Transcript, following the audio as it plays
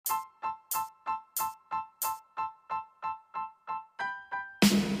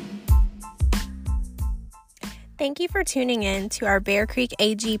Thank you for tuning in to our Bear Creek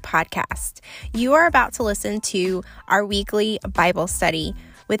AG podcast. You are about to listen to our weekly Bible study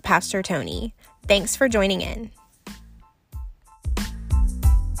with Pastor Tony. Thanks for joining in.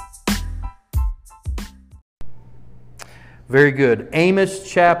 Very good. Amos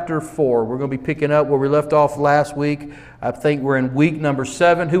chapter 4. We're going to be picking up where we left off last week. I think we're in week number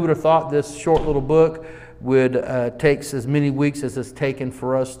 7. Who would have thought this short little book would take as many weeks as it's taken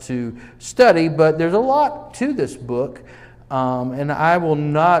for us to study? But there's a lot to this book, and I will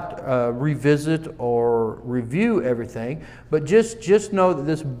not revisit or review everything, but just know that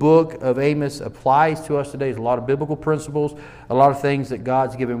this book of Amos applies to us today. There's a lot of biblical principles, a lot of things that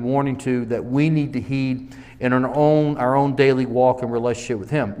God's given warning to that we need to heed in our own daily walk and relationship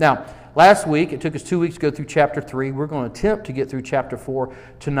with Him. Now, last week, it took us 2 weeks to go through chapter 3. We're going to attempt to get through chapter 4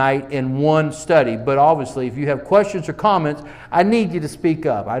 tonight in one study. But obviously, if you have questions or comments, I need you to speak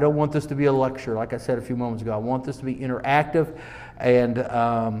up. I don't want this to be a lecture, like I said a few moments ago. I want this to be interactive. And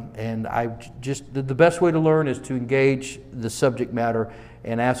the best way to learn is to engage the subject matter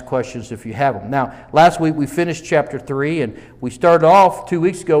and ask questions if you have them. Now, last week we finished chapter 3, and we started off 2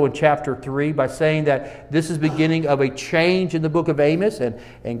 weeks ago in chapter 3 by saying that this is the beginning of a change in the book of Amos,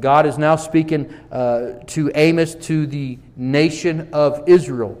 and God is now speaking to Amos, to the nation of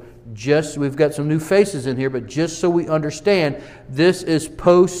Israel. We've got some new faces in here, but just so we understand, this is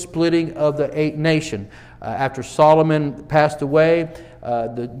post-splitting of the nation. After Solomon passed away,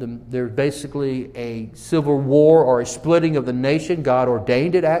 there's basically a civil war or a splitting of the nation. God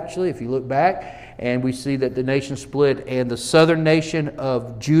ordained it, actually, if you look back. And we see that the nation split, and the southern nation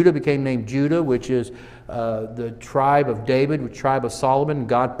of Judah became named Judah, which is the tribe of David, the tribe of Solomon.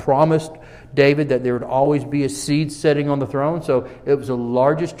 God promised David that there would always be a seed sitting on the throne. So it was the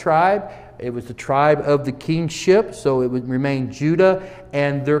largest tribe. It was the tribe of the kingship, so it would remain Judah,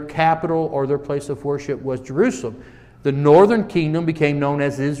 and their capital or their place of worship was Jerusalem. The northern kingdom became known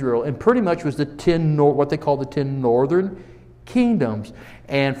as Israel, and pretty much was what they call the 10 northern kingdoms.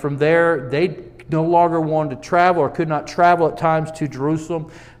 And from there, they no longer wanted to travel or could not travel at times to Jerusalem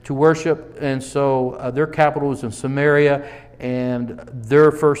to worship, and so their capital was in Samaria, and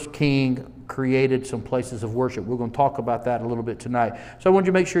their first king created some places of worship. We're going to talk about that a little bit tonight. So I want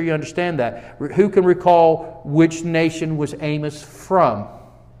you to make sure you understand that. Who can recall which nation was Amos from?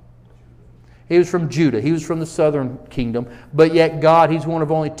 He was from Judah. He was from the southern kingdom. But yet God, he's one of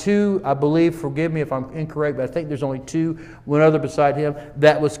only two, I believe, forgive me if I'm incorrect, but I think there's only one other beside him,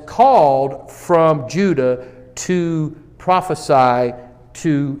 that was called from Judah to prophesy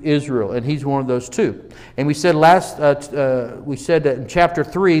to Israel, and he's one of those two. And we said that in chapter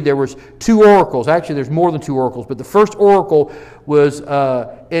 3 there was 2 oracles. Actually, there's more than 2 oracles, but the first oracle was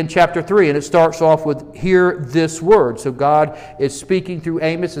in chapter 3, and it starts off with "Hear this word." So God is speaking through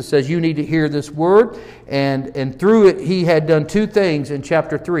Amos and says, "You need to hear this word." And through it, He had done 2 things in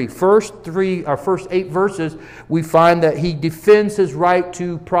chapter 3. First 8 verses, we find that He defends His right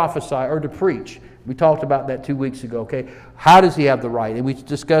to prophesy or to preach. We talked about that 2 weeks ago, okay? How does He have the right? And we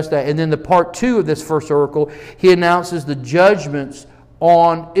discussed that. And then the part 2 of this first oracle, He announces the judgments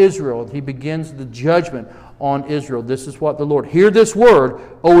on Israel. He begins the judgment on Israel. This is what the Lord, hear this word,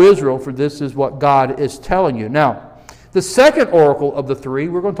 O Israel, for this is what God is telling you. Now, the second oracle of the 3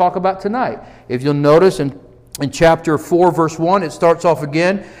 we're going to talk about tonight. If you'll notice in chapter 4, verse 1, it starts off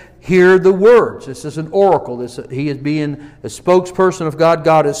again, hear the words. This is an oracle. He is being a spokesperson of God.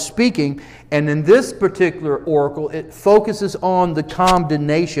 God is speaking. And in this particular oracle, it focuses on the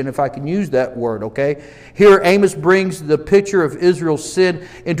condemnation, if I can use that word, okay? Here, Amos brings the picture of Israel's sin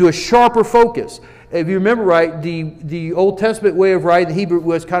into a sharper focus. If you remember right, the Old Testament way of writing the Hebrew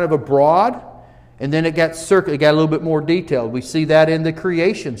was kind of a broad, and then it got a little bit more detailed. We see that in the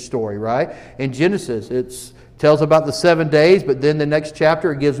creation story, right? In Genesis, it tells about the 7 days, but then the next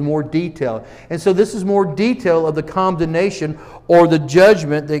chapter it gives more detail. And so this is more detail of the condemnation or the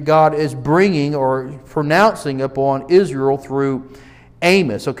judgment that God is bringing or pronouncing upon Israel through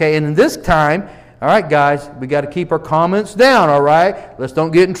Amos. Okay, and in this time, all right, guys, we got to keep our comments down, all right? Let's don't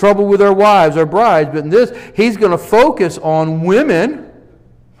get in trouble with our wives, our brides. But in this, He's going to focus on women,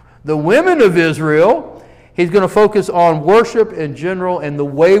 the women of Israel. He's going to focus on worship in general and the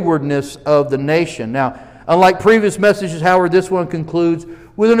waywardness of the nation. Now, unlike previous messages, however, this one concludes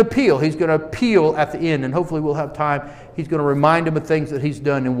with an appeal. He's going to appeal at the end, and hopefully we'll have time. He's going to remind them of things that He's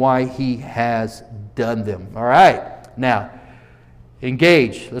done and why He has done them. All right, now,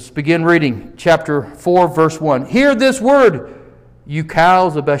 engage. Let's begin reading chapter 4, verse 1. Hear this word, you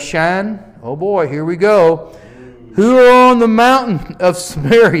cows of Bashan. Oh boy, here we go. Who are on the mountain of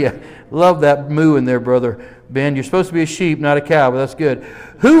Samaria. Love that moo in there, brother. Ben, you're supposed to be a sheep, not a cow, but that's good.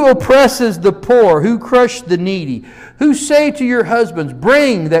 Who oppresses the poor? Who crushes the needy? Who say to your husbands,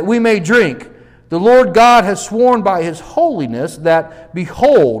 bring that we may drink? The Lord God has sworn by His holiness that,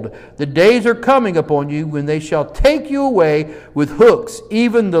 behold, the days are coming upon you when they shall take you away with hooks,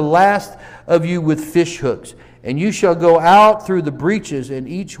 even the last of you with fish hooks. And you shall go out through the breaches, and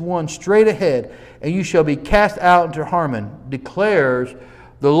each one straight ahead, and you shall be cast out into Harmon, declares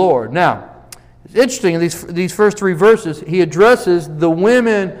the Lord. Now, it's interesting, in these first 3 verses, he addresses the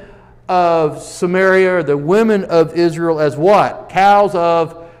women of Samaria, the women of Israel, as what? Cows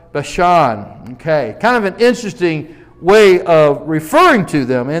of Bashan. Okay, kind of an interesting way of referring to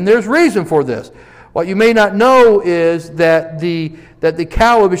them, and there's reason for this. What you may not know is that the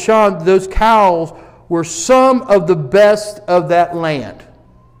cow of Bashan, those cows were some of the best of that land.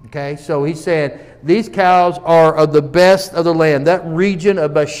 Okay, so he's saying these cows are of the best of the land. That region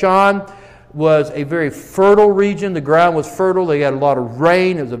of Bashan was a very fertile region. The ground was fertile. They had a lot of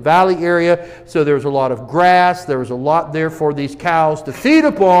rain. It was a valley area, so there was a lot of grass. There was a lot there for these cows to feed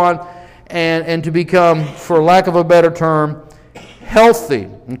upon and to become, for lack of a better term, healthy.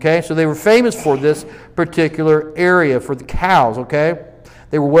 Okay, so they were famous for this particular area, for the cows. Okay,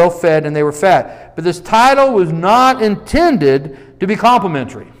 they were well fed and they were fat. But this title was not intended to be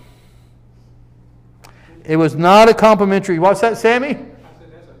complimentary. It was not a complimentary. What's that, Sammy?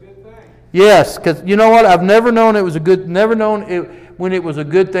 Yes, because you know what? I've never known when it was a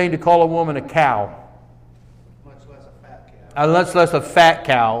good thing to call a woman a cow. Much less a fat cow. Much less a fat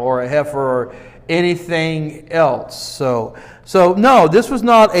cow or a heifer or anything else. So no, this was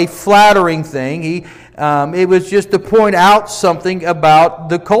not a flattering thing. It was just to point out something about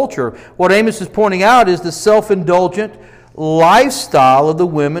the culture. What Amos is pointing out is the self-indulgent lifestyle of the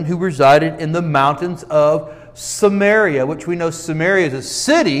women who resided in the mountains of Samaria, which we know Samaria is a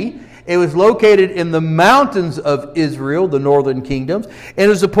city. It was located in the mountains of Israel, the northern kingdoms. And it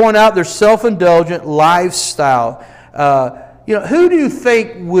was to point out their self-indulgent lifestyle. Who do you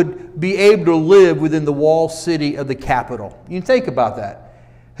think would be able to live within the walled city of the capital? You think about that.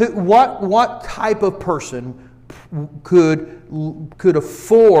 What type of person could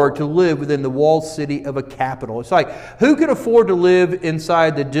afford to live within the walled city of a capital? It's like, who could afford to live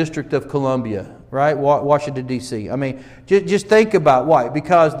inside the District of Columbia, right? Washington, D.C. I mean, just think about why.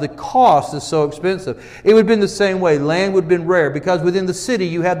 Because the cost is so expensive. It would have been the same way. Land would have been rare because within the city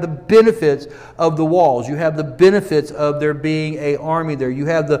you have the benefits of the walls. You have the benefits of there being an army there. You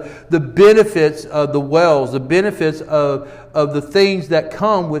have the benefits of the wells, the benefits of the things that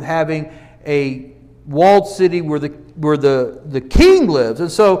come with having a walled city where the king lives. And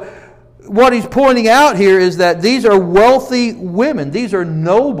so what he's pointing out here is that these are wealthy women. These are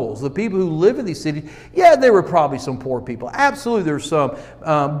nobles, the people who live in these cities. Yeah, there were probably some poor people. Absolutely, there were some.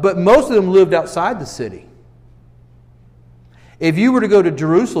 But most of them lived outside the city. If you were to go to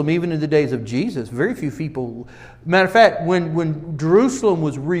Jerusalem, even in the days of Jesus, very few people... Matter of fact, when Jerusalem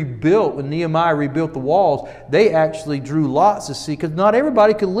was rebuilt, when Nehemiah rebuilt the walls, they actually drew lots to see, because not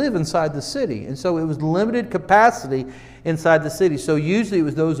everybody could live inside the city. And so it was limited capacity inside the city. So usually it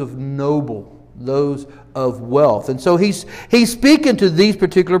was those of noble, those of wealth. And so he's speaking to these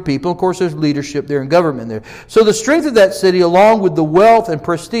particular people. Of course, there's leadership there and government there. So the strength of that city, along with the wealth and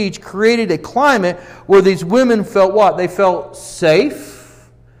prestige, created a climate where these women felt what? They felt safe.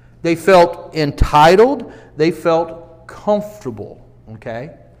 They felt entitled. They felt comfortable.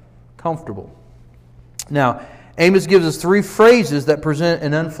 Okay? Comfortable. Now, Amos gives us 3 phrases that present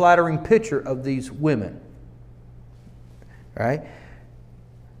an unflattering picture of these women. Right?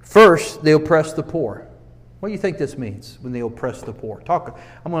 First, they oppress the poor. What do you think this means when they oppress the poor?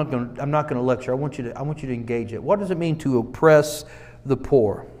 I'm not going to lecture. I want you to engage it. What does it mean to oppress the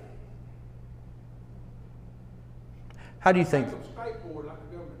poor? How do you think?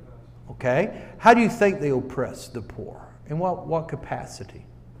 Okay. How do you think they oppress the poor? In what capacity?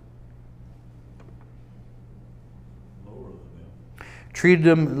 Treated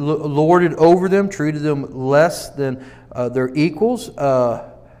them, lorded over them, treated them less than their equals. I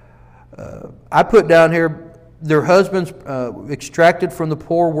put down here their husbands extracted from the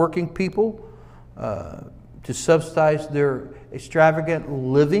poor working people to subsidize their extravagant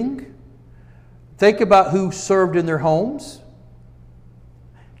living. Think about who served in their homes,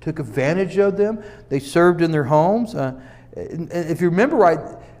 took advantage of them. They served in their homes. If you remember right,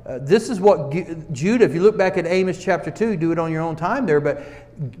 this is what Judah, if you look back at Amos chapter 2, do it on your own time there, but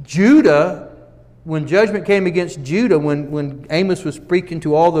Judah, when judgment came against Judah, when Amos was speaking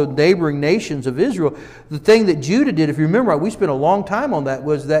to all the neighboring nations of Israel, the thing that Judah did, if you remember, we spent a long time on that,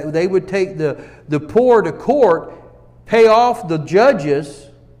 was that they would take the poor to court, pay off the judges,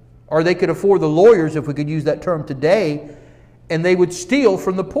 Or they could afford the lawyers, if we could use that term today, and they would steal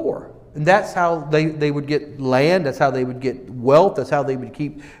from the poor. And that's how they would get land, that's how they would get wealth, that's how they would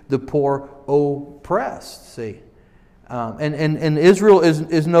keep the poor oppressed, see. And Israel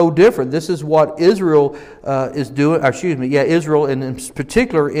is no different. This is what Israel is doing. Israel, and in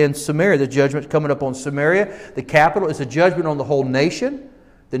particular in Samaria. The judgment's coming up on Samaria. The capital is a judgment on the whole nation.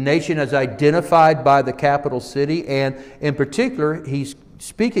 The nation is identified by the capital city, and in particular, he's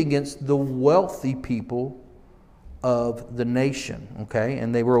speaking against the wealthy people of the nation. Okay,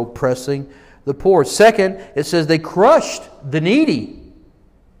 and they were oppressing the poor. Second, it says they crushed the needy.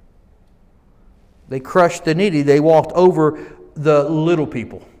 They crushed the needy. They walked over the little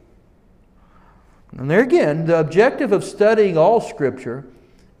people. And there again, the objective of studying all Scripture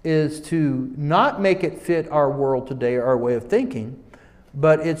is to not make it fit our world today, our way of thinking,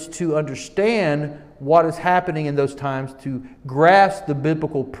 but it's to understand what is happening in those times, to grasp the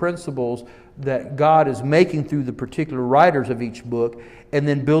biblical principles that God is making through the particular writers of each book, and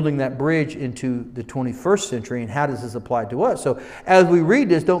then building that bridge into the 21st century, and how does this apply to us? So as we read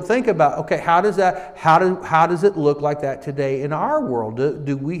this, don't think about, okay, how does it look like that today in our world?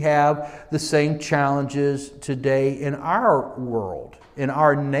 Do we have the same challenges today in our world, in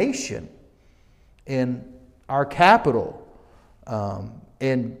our nation, in our capital,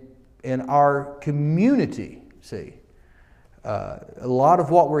 in our community? See, a lot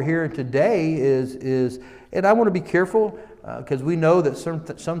of what we're hearing today is, and I want to be careful because we know that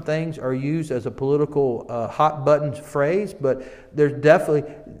some things are used as a political hot button phrase, but there's definitely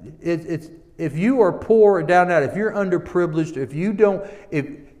if you are poor or down and out, if you're underprivileged,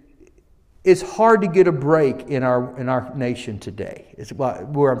 it's hard to get a break in our nation today. It's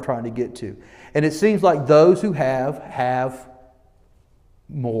where I'm trying to get to, and it seems like those who have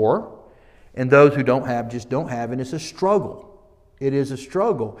more, and those who don't have just don't have, and it's a struggle. It is a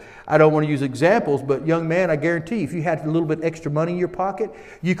struggle. I don't want to use examples, but young man, I guarantee you, if you had a little bit extra money in your pocket,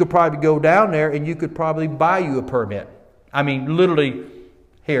 you could probably go down there and you could probably buy you a permit. I mean, literally,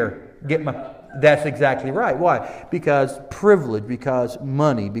 here, get my... That's exactly right. Why? Because privilege, because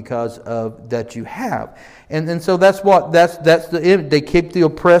money, because of that you have. And so that's the they keep the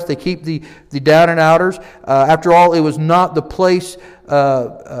oppressed, they keep the down and outers. After all, it was not the place...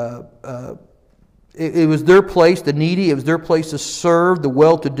 It was their place, the needy. It was their place to serve the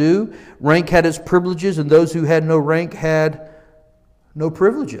well-to-do. Rank had its privileges, and those who had no rank had no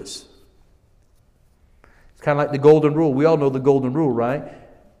privileges. It's kind of like the golden rule. We all know the golden rule, right?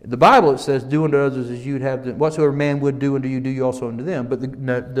 In the Bible, it says, "Do unto others as you'd have them. Whatsoever man would do unto you, do you also unto them." But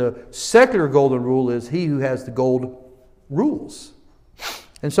the secular golden rule is he who has the gold rules.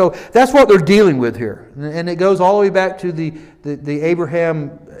 And so that's what they're dealing with here, and it goes all the way back to the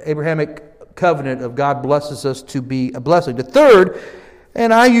Abrahamic covenant of God blesses us to be a blessing. The third,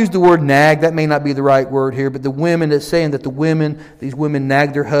 and I use the word nag, that may not be the right word here, but the women, it's saying that these women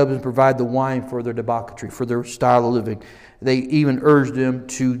nag their husbands, provide the wine for their debauchery, for their style of living. They even urge them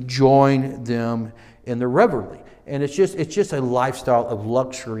to join them in their revelry. And it's just a lifestyle of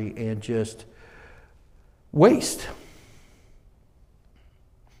luxury and just waste.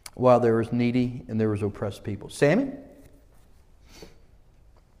 While there was needy and there was oppressed people. Sammy?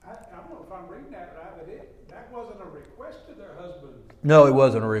 No, it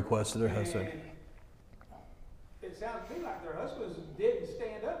wasn't a request to their husband. It sounds to me like their husbands didn't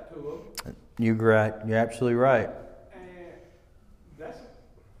stand up to them. You're right. You're absolutely right. And that's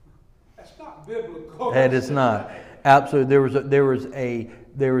not biblical. That is not. Absolutely.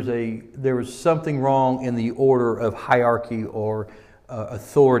 There was something wrong in the order of hierarchy or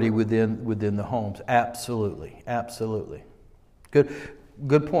authority within the homes. Absolutely. Absolutely.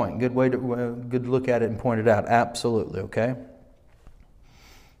 Good point. Good way to good look at it and point it out. Absolutely. Okay.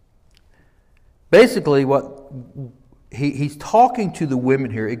 Basically, what he's talking to the women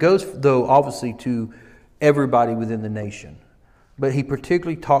here. It goes, though, obviously to everybody within the nation. But he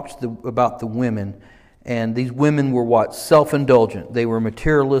particularly talks about the women. And these women were what? Self-indulgent. They were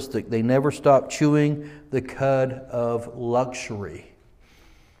materialistic. They never stopped chewing the cud of luxury.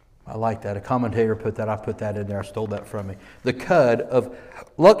 I like that. A commentator put that. I put that in there. I stole that from me. The cud of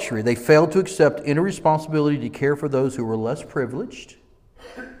luxury. They failed to accept any responsibility to care for those who were less privileged.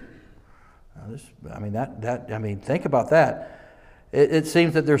 Think about that. It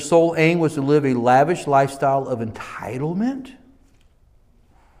seems that their sole aim was to live a lavish lifestyle of entitlement.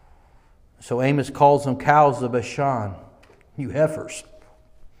 So Amos calls them cows of Bashan, you heifers.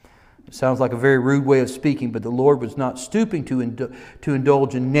 It sounds like a very rude way of speaking, but the Lord was not stooping to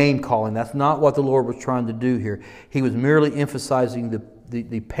indulge in name-calling. That's not what the Lord was trying to do here. He was merely emphasizing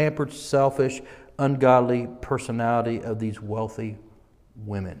the pampered, selfish, ungodly personality of these wealthy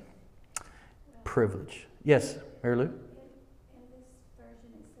women. privilege. Yes, Mary Lou? In this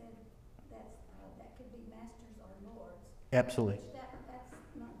version, it said that could be masters or lords. Absolutely. That's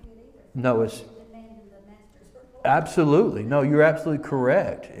not good either. No, it's... The name of the masters or lords. Absolutely. No, you're absolutely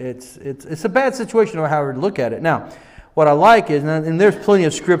correct. It's a bad situation, or however to look at it. Now, what I like is, and there's plenty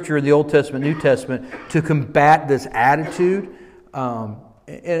of scripture in the Old Testament, New Testament, to combat this attitude.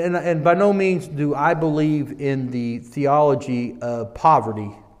 And by no means do I believe in the theology of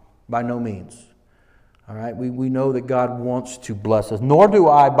poverty. By no means. All right, we know that God wants to bless us. Nor do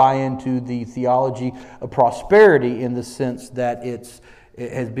I buy into the theology of prosperity in the sense that it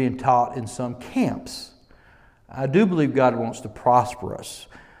has been taught in some camps. I do believe God wants to prosper us.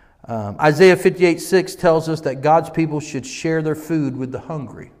 Isaiah 58:6 tells us that God's people should share their food with the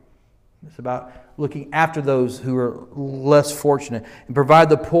hungry. It's about looking after those who are less fortunate and provide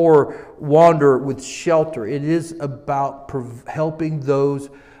the poor wanderer with shelter. It is about helping those.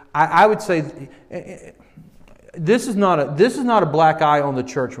 I would say this is not a black eye on the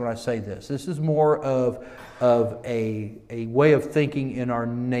church when I say this. This is more of a way of thinking in our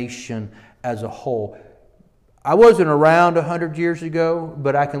nation as a whole. I wasn't around 100 years ago,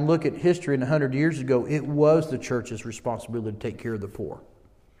 but I can look at history, and 100 years ago, it was the church's responsibility to take care of the poor.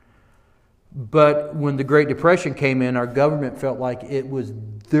 But when the Great Depression came in, our government felt like it was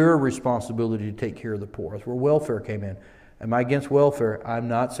their responsibility to take care of the poor. That's where welfare came in. Am I against welfare? I'm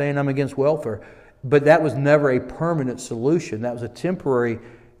not saying I'm against welfare. But that was never a permanent solution. That was a temporary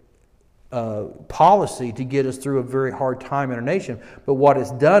policy to get us through a very hard time in our nation. But what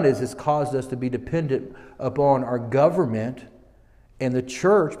it's done is it's caused us to be dependent upon our government and the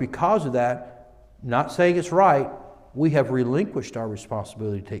church. Because of that, not saying it's right, we have relinquished our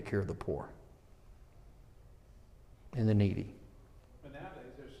responsibility to take care of the poor and the needy. But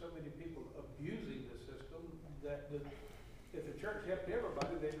nowadays, there's so many people abusing the system that if the church helped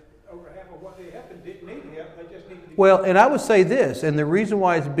everybody, over half of what they helped didn't need help. They just needed to. Well, and I would say this, and the reason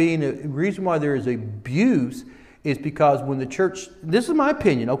why there is abuse is because when the church, this is my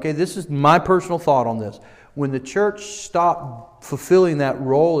opinion, okay, this is my personal thought on this. When the church stopped fulfilling that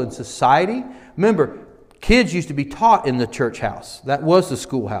role in society, remember, kids used to be taught in the church house. That was the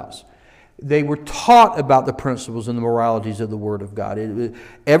schoolhouse. They were taught about the principles and the moralities of the Word of God.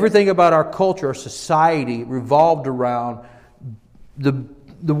 Everything about our culture, our society, revolved around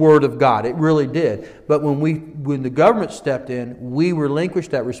the Word of God. It really did. But when the government stepped in, we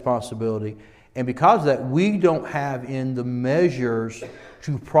relinquished that responsibility. And because of that, we don't have in the measures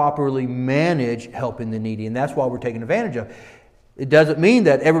to properly manage helping the needy. And that's why we're taking advantage of it. It doesn't mean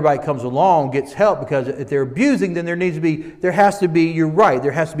that everybody comes along, gets help, because if they're abusing, then there has to be, you're right,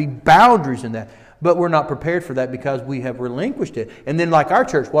 there has to be boundaries in that. But we're not prepared for that because we have relinquished it. And then like our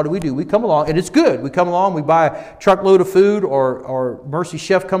church, what do? We come along, and it's good. We come along, we buy a truckload of food, or Mercy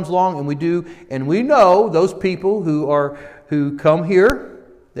Chef comes along, and we do. And we know those people who come here,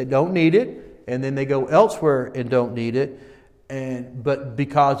 that don't need it, and then they go elsewhere and don't need it. But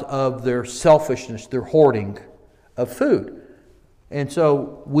because of their selfishness, their hoarding of food. And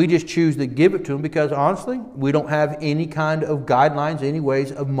so we just choose to give it to them because, honestly, we don't have any kind of guidelines, any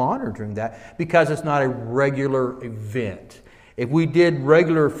ways of monitoring that because it's not a regular event. If we did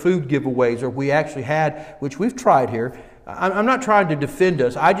regular food giveaways, or we actually had, which we've tried here, I'm not trying to defend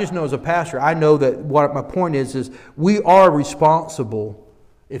us. I just know as a pastor, I know that what my point is we are responsible.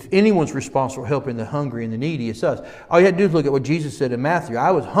 If anyone's responsible for helping the hungry and the needy, it's us. All you had to do is look at what Jesus said in Matthew.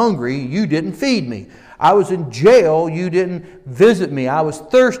 I was hungry, you didn't feed me. I was in jail, you didn't visit me. I was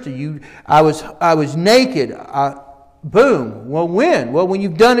thirsty, I was naked. Boom. Well, when? Well, when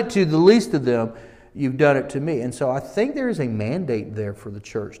you've done it to the least of them, you've done it to me. And so I think there is a mandate there for the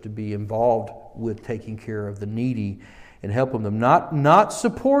church to be involved with taking care of the needy and helping them. Not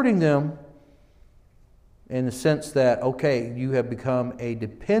supporting them in the sense that, okay, you have become a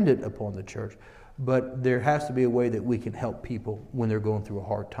dependent upon the church, but there has to be a way that we can help people when they're going through a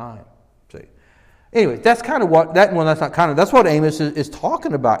hard time. See? Anyway, that's kind of what, that's what Amos is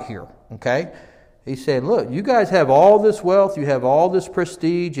talking about here, okay? He's saying, look, you guys have all this wealth, you have all this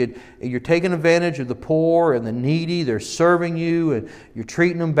prestige, and you're taking advantage of the poor and the needy. They're serving you, and you're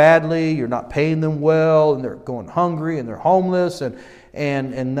treating them badly. You're not paying them well, and they're going hungry, and they're homeless.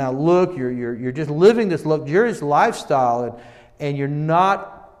 And now look, you're just living this luxurious lifestyle, and you're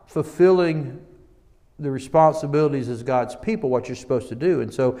not fulfilling the responsibilities as God's people, what you're supposed to do.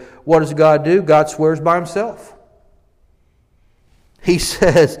 And so, what does God do? God swears by Himself. He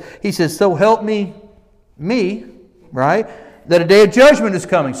says, so help me, right? That a day of judgment is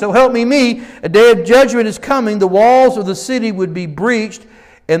coming. So help me, a day of judgment is coming. The walls of the city would be breached,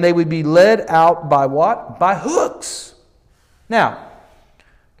 and they would be led out by what? By hooks. Now,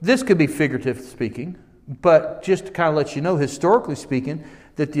 This could be figurative speaking, but just to kind of let you know, historically speaking,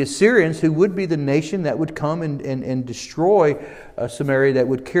 that the Assyrians, who would be the nation that would come and destroy Samaria, that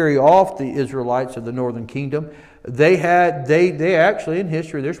would carry off the Israelites of the northern kingdom, they actually, in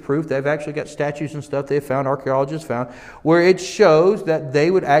history, there's proof, they've actually got statues and stuff they've found, archaeologists found, where it shows that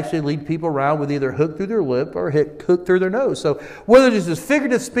they would actually lead people around with either hook through their lip or hook through their nose. So whether this is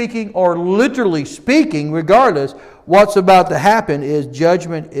figurative speaking or literally speaking, regardless, what's about to happen is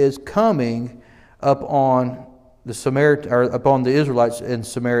judgment is coming upon upon the Israelites in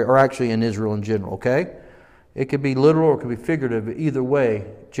Samaria, or actually in Israel in general, okay? It could be literal or it could be figurative. Either way,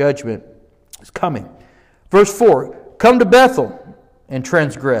 judgment is coming. Verse 4, come to Bethel and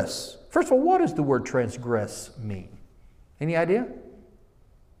transgress. First of all, what does the word transgress mean? Any idea?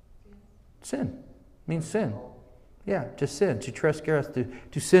 Sin. It means sin. Yeah, to sin, to transgress,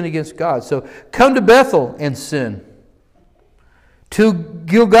 to sin against God. So come to Bethel and sin. To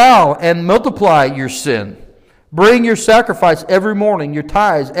Gilgal and multiply your sin. Bring your sacrifice every morning, your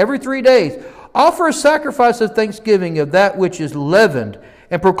tithes every 3 days. Offer a sacrifice of thanksgiving of that which is leavened,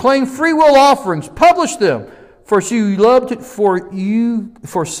 and proclaim free will offerings. Publish them, for so you love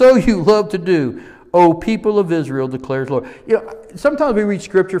to do, O people of Israel, declares the Lord. You know, sometimes we read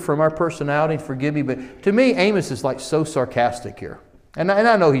Scripture from our personality. Forgive me, but to me, Amos is like so sarcastic here, and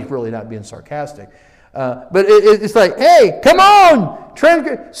I know he's really not being sarcastic. But it's like, hey, come on,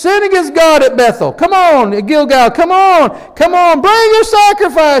 sin against God at Bethel. Come on, at Gilgal. Come on, bring your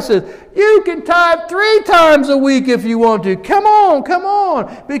sacrifices. You can tithe 3 times a week if you want to. Come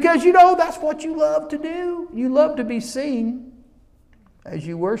on, because you know that's what you love to do. You love to be seen as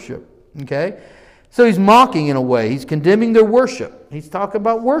you worship. Okay, so he's mocking in a way. He's condemning their worship. He's talking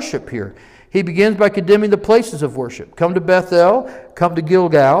about worship here. He begins by condemning the places of worship. Come to Bethel, come to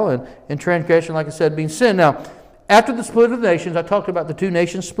Gilgal, and transgression, like I said, being sin. Now, after the split of the nations, I talked about the 2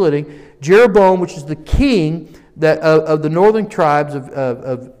 nations splitting. Jeroboam, which is the king of the northern tribes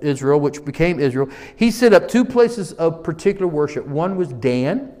of Israel, which became Israel, he set up 2 places of particular worship. One was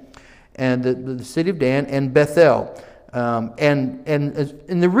Dan, and the city of Dan, and Bethel. And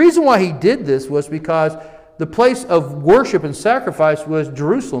the reason why he did this was because the place of worship and sacrifice was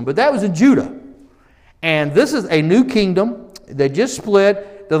Jerusalem, but that was in Judah. And this is a new kingdom. They just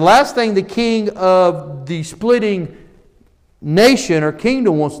split. The last thing the king of the splitting nation or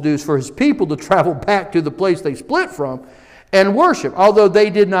kingdom wants to do is for his people to travel back to the place they split from and worship. Although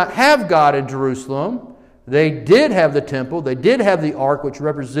they did not have God in Jerusalem, they did have the temple. They did have the ark, which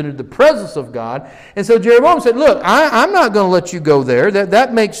represented the presence of God. And so Jeroboam said, look, I'm not going to let you go there.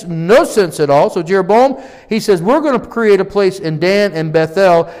 That makes no sense at all. So Jeroboam, he says, we're going to create a place in Dan and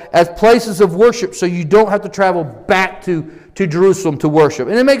Bethel as places of worship so you don't have to travel back to Jerusalem to worship.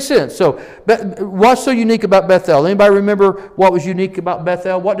 And it makes sense. So what's so unique about Bethel? Anybody remember what was unique about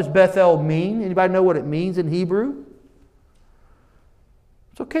Bethel? What does Bethel mean? Anybody know what it means in Hebrew?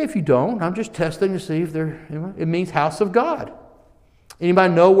 It's okay if you don't. I'm just testing to see if it means house of God.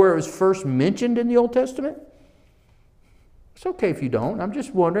 Anybody know where it was first mentioned in the Old Testament? It's okay if you don't. I'm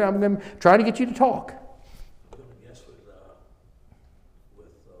just wondering. I'm trying to get you to talk. I'm going to guess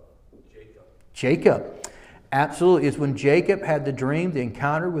with Jacob. Jacob. Absolutely. It's when Jacob had the dream, the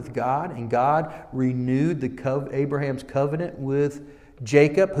encounter with God, and God renewed Abraham's covenant with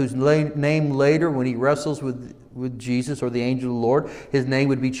Jacob, whose name later, when he wrestles with Jesus or the angel of the Lord, his name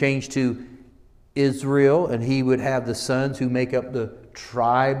would be changed to Israel, and he would have the sons who make up the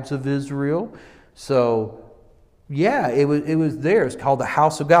tribes of Israel. So, yeah, it was there. It's called the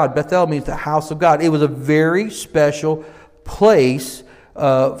house of God. Bethel means the house of God. It was a very special place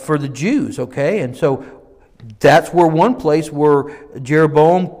for the Jews, okay? And so that's where one place where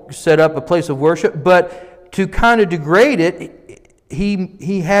Jeroboam set up a place of worship, but to kind of degrade it,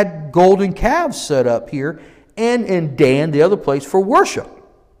 he had golden calves set up here and in Dan, the other place, for worship.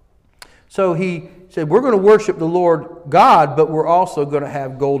 So he said, we're going to worship the Lord God, but we're also going to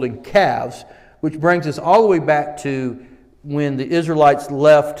have golden calves, which brings us all the way back to when the Israelites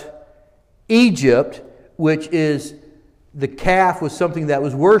left Egypt, which is the calf was something that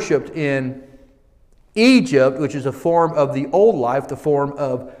was worshipped in Egypt, which is a form of the old life, the form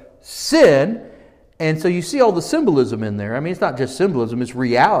of sin. And so you see all the symbolism in there. I mean, it's not just symbolism, it's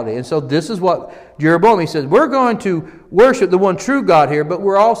reality. And so this is what Jeroboam, he says, we're going to worship the one true God here, but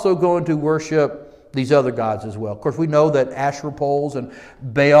we're also going to worship these other gods as well. Of course, we know that Asherah poles and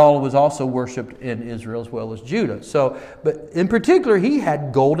Baal was also worshipped in Israel as well as Judah. So, but in particular, he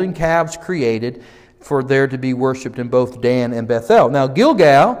had golden calves created for there to be worshipped in both Dan and Bethel. Now,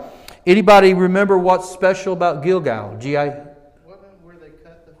 Gilgal, anybody remember what's special about Gilgal? Where they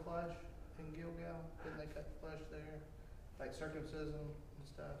cut the flesh in Gilgal? Didn't they cut the flesh there? Like circumcision and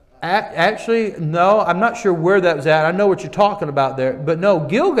stuff? Actually, no, I'm not sure where that was at. I know what you're talking about there. But no,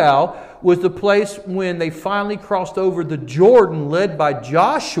 Gilgal was the place when they finally crossed over the Jordan led by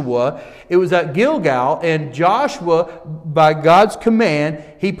Joshua. It was at Gilgal, and Joshua, by God's command,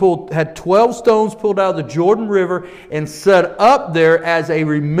 he had 12 stones pulled out of the Jordan River and set up there as a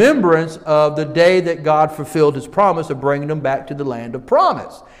remembrance of the day that God fulfilled His promise of bringing them back to the land of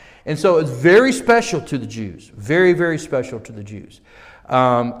promise. And so it's very special to the Jews. Very, very special to the Jews.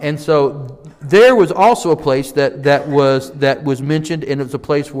 And so there was also a place that was mentioned, and it was a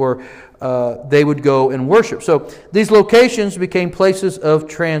place where they would go and worship. So these locations became places of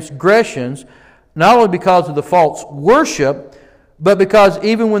transgressions, not only because of the false worship, but because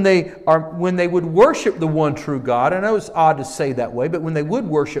even when they would worship the one true God, I know it's odd to say that way, but when they would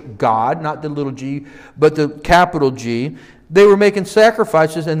worship God, not the little g, but the capital G, they were making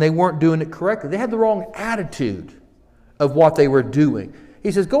sacrifices and they weren't doing it correctly. They had the wrong attitude of what they were doing.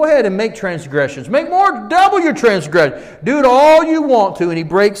 He says, go ahead and make transgressions. Make more, double your transgression. Do it all you want to. And he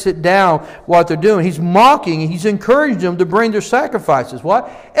breaks it down what they're doing. He's mocking, he's encouraging them to bring their sacrifices. What?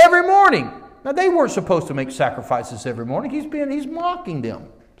 Every morning. Now, they weren't supposed to make sacrifices every morning. He's mocking them.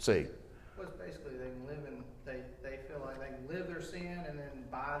 See? Well, basically, they feel like they can live their sin and then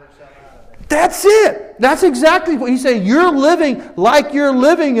buy themselves out of it. That's it. That's exactly what he's saying. You're living like you're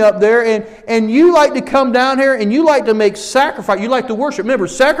living up there, and you like to come down here and you like to make sacrifice. You like to worship. Remember,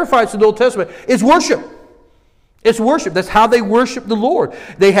 sacrifice in the Old Testament is worship. It's worship. That's how they worship the Lord.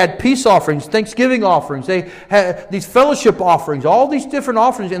 They had peace offerings, thanksgiving offerings. They had these fellowship offerings, all these different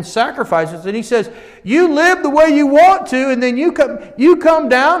offerings and sacrifices. And he says, you live the way you want to, and then you come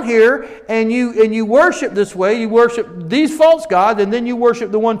down here and you worship this way. You worship these false gods, and then you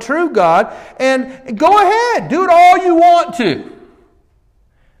worship the one true God. And go ahead, do it all you want to.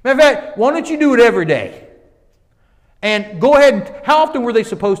 Matter of fact, why don't you do it every day? And go ahead. How often were they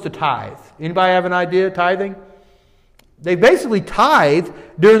supposed to tithe? Anybody have an idea? Tithing? They basically tithe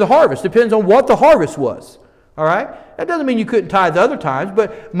during the harvest. Depends on what the harvest was. All right? That doesn't mean you couldn't tithe other times,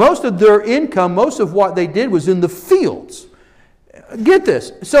 but most of their income, most of what they did was in the fields. Get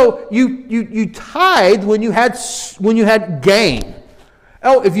this. So you tithe when you had gain.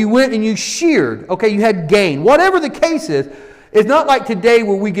 Oh, if you went and you sheared, okay, you had gain. Whatever the case is, it's not like today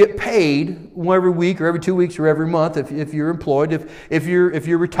where we get paid every week or every 2 weeks or every month if you're employed. If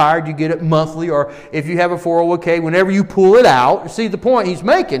you're retired, you get it monthly, or if you have a 401k, whenever you pull it out. See the point he's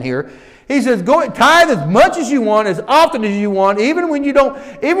making here. He says, go tithe as much as you want, as often as you want, even when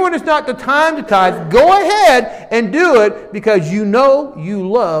it's not the time to tithe. Go ahead and do it because you know you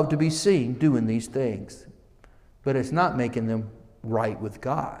love to be seen doing these things. But it's not making them right with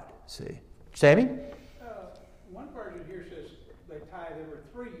God. See, Sammy? One version here says they tithe every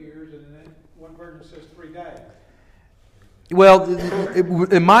 3 years, and then one version says 3 days. Well,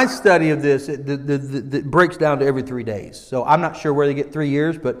 in my study of this, it breaks down to every 3 days. So I'm not sure where they get 3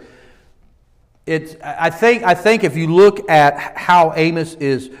 years, but I think if you look at how Amos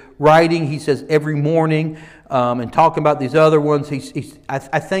is writing, he says every morning, and talking about these other ones, I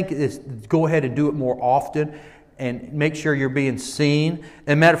think it's go ahead and do it more often. And make sure you're being seen.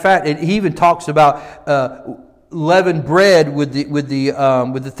 And matter of fact, he even talks about leavened bread with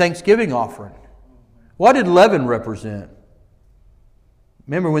the Thanksgiving offering. What did leaven represent?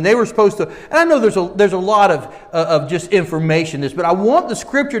 Remember when they were supposed to. And I know there's a lot of just information in this, but I want the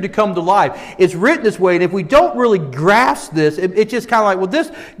Scripture to come to life. It's written this way, and if we don't really grasp this, it's just kind of like,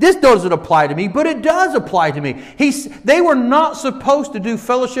 well, this doesn't apply to me, but it does apply to me. They were not supposed to do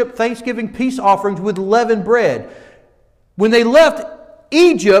fellowship, Thanksgiving, peace offerings with leavened bread. When they left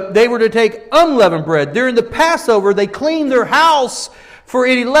Egypt, they were to take unleavened bread. During the Passover, they cleaned their house for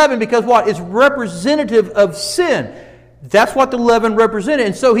any leaven because what? It's representative of sin. That's what the leaven represented.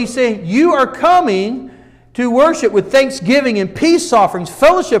 And so he's saying, you are coming to worship with thanksgiving and peace offerings,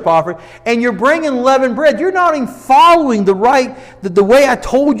 fellowship offering, and you're bringing leavened bread. You're not even following the way I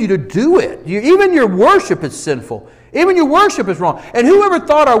told you to do it. Even your worship is sinful. Even your worship is wrong. And whoever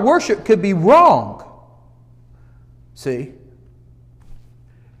thought our worship could be wrong? See?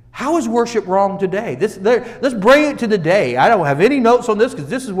 How is worship wrong today? Let's bring it to the day. I don't have any notes on this because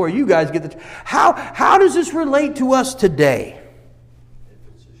this is where you guys get the... How does this relate to us today?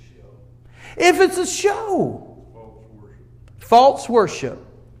 If it's a show. False worship.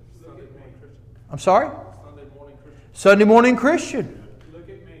 I'm sorry? Sunday morning Christian.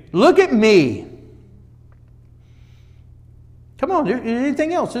 Look at me. Come on,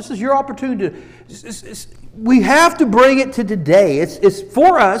 anything else? This is your opportunity. We have to bring it to today. It's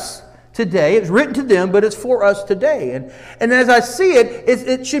for us today. It's written to them, but it's for us today. And as I see it,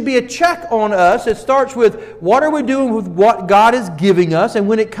 it should be a check on us. It starts with, what are we doing with what God is giving us? And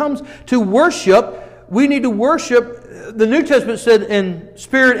when it comes to worship, we need to worship. The New Testament said in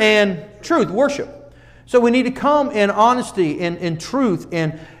spirit and truth, worship. So we need to come in honesty, in truth,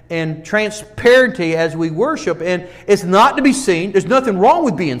 and transparency as we worship. And it's not to be seen. There's nothing wrong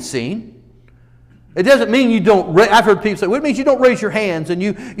with being seen. It doesn't mean you don't. I've heard people say, well, it means you don't raise your hands and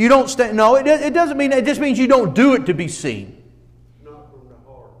you don't stand. No, it doesn't mean that. It just means you don't do it to be seen. Not from the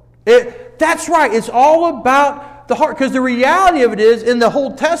heart. That's right. It's all about the heart. Because the reality of it is, in the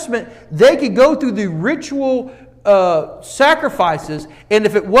Old Testament, they could go through the ritual sacrifices, and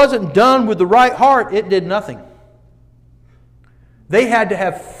if it wasn't done with the right heart, it did nothing. They had to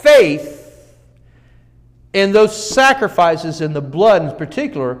have faith in those sacrifices, in the blood in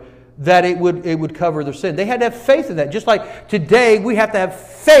particular, that it would cover their sin. They had to have faith in that. Just like today, we have to have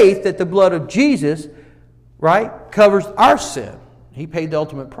faith that the blood of Jesus, right, covers our sin. He paid the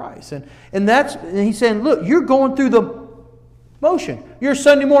ultimate price. And he's saying, look, you're going through the motion. You're a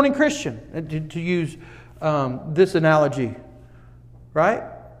Sunday morning Christian, to use this analogy, right?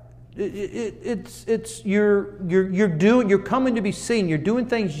 You're coming to be seen. You're doing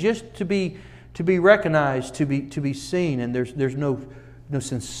things just to be recognized, to be seen, and there's no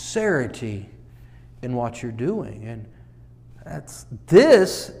sincerity in what you're doing. And that's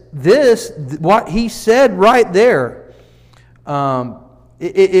this what he said right there.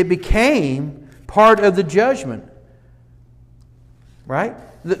 It became part of the judgment, right?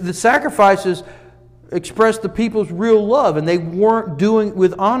 The sacrifices expressed the people's real love, and they weren't doing it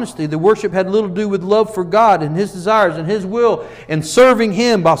with honesty. The worship had little to do with love for God and His desires and His will, and serving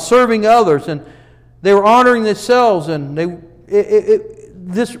Him by serving others, and they were honoring themselves. And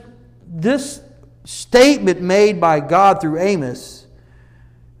this statement made by God through Amos,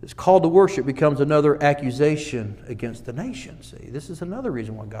 this call to worship, becomes another accusation against the nation. See, this is another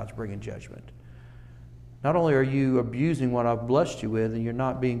reason why God's bringing judgment. Not only are you abusing what I've blessed you with, and you're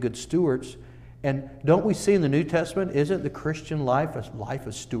not being good stewards. And don't we see in the New Testament, isn't the Christian life a life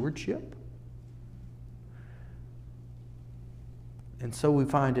of stewardship? And so we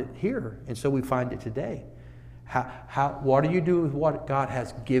find it here, and so we find it today. What do you do with what God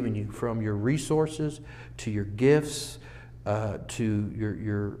has given you, from your resources to your gifts to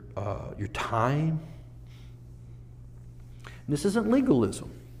your time? And this isn't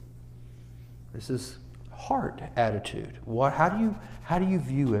legalism. This is heart attitude. How do you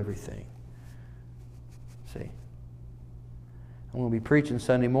view everything? See, I'm going to be preaching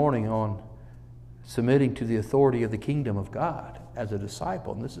Sunday morning on submitting to the authority of the kingdom of God as a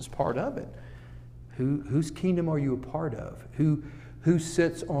disciple, and this is part of it. Whose kingdom are you a part of? Who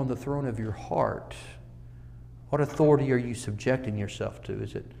sits on the throne of your heart? What authority are you subjecting yourself to?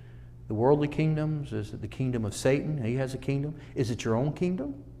 Is it the worldly kingdoms? Is it the kingdom of Satan? He has a kingdom. Is it your own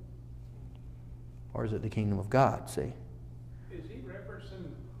kingdom? Or is it the kingdom of God? See? Is he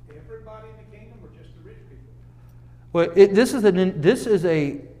referencing everybody in the kingdom or just the rich people? Well,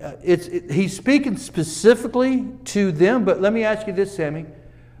 he's speaking specifically to them, but let me ask you this, Sammy.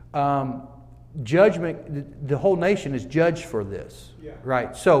 Judgment, the whole nation is judged for this. Yeah.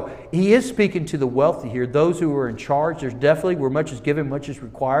 Right. So he is speaking to the wealthy here, those who are in charge. There's definitely, where much is given, much is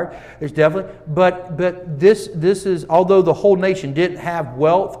required. There's definitely, but this is, although the whole nation didn't have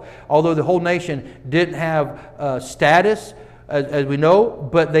wealth, although the whole nation didn't have status, as we know,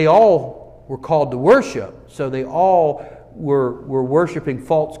 but they all were called to worship. So they all were worshiping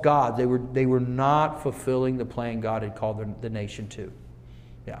false gods. They were not fulfilling the plan God had called the nation to.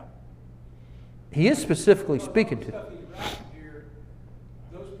 Yeah. He is specifically speaking to them.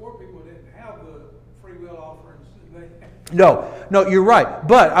 Those poor people didn't have the free will offerings. No, you're right.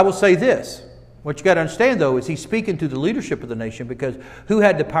 But I will say this. What you got to understand, though, is he's speaking to the leadership of the nation, because who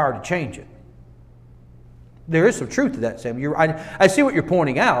had the power to change it? There is some truth to that, Sam. I see what you're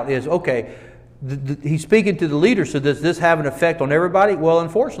pointing out is, okay, he's speaking to the leaders, so does this have an effect on everybody? Well,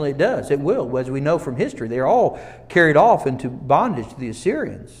 unfortunately, it does. It will. As we know from history, they're all carried off into bondage to the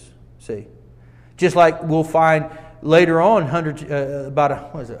Assyrians. See? Just like we'll find later on,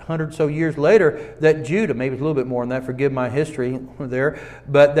 about 100 so years later, that Judah, maybe it's a little bit more than that, forgive my history there,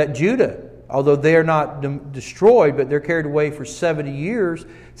 but that Judah, although they're not destroyed, but they're carried away for 70 years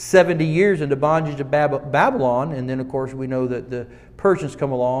into bondage of Babylon. And then, of course, we know that the Persians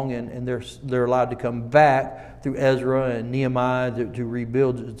come along and they're allowed to come back through Ezra and Nehemiah to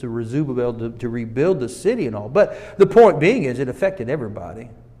rebuild, to Zerubbabel to rebuild the city and all. But the point being is, it affected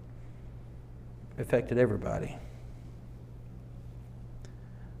everybody. Affected everybody.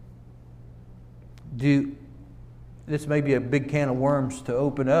 This may be a big can of worms to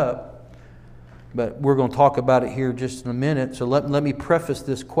open up, But we're going to talk about it here just in a minute. So let me preface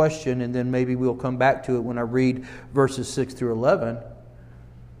this question, and then maybe we'll come back to it when I read verses 6 through 11.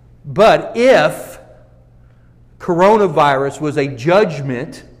 But if coronavirus was a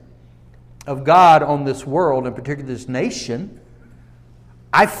judgment of God on this world, and particularly this nation,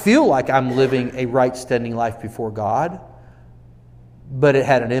 I feel like I'm living a right standing life before God, but it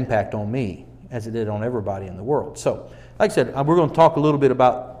had an impact on me as it did on everybody in the world. So, like I said, we're going to talk a little bit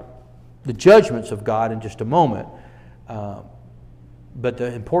about the judgments of God in just a moment. But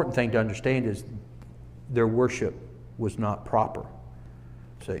the important thing to understand is their worship was not proper.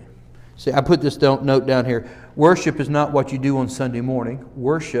 See, I put this note down here. Worship is not what you do on Sunday morning.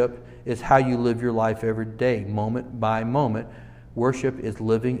 Worship is how you live your life every day, moment by moment. Worship is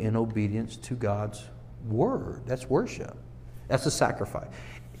living in obedience to God's Word. That's worship. That's a sacrifice.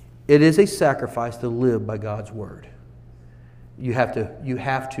 It is a sacrifice to live by God's Word. You have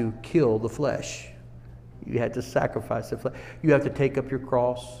to kill the flesh. You have to sacrifice the flesh. You have to take up your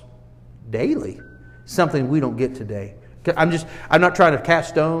cross daily. Something we don't get today. I'm not trying to cast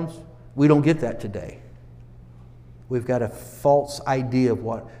stones. We don't get that today. We've got a false idea of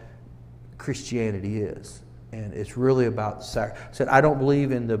what Christianity is. And it's really about sacrifice. I don't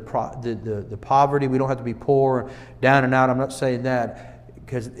believe in the poverty. We don't have to be poor, down and out. I'm not saying that,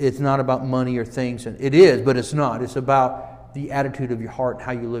 because it's not about money or things. And it is, but it's not. It's about the attitude of your heart and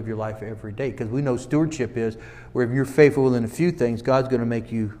how you live your life every day. Because we know stewardship is where if you're faithful in a few things, God's going to make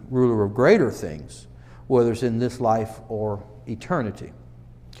you ruler of greater things, whether it's in this life or eternity.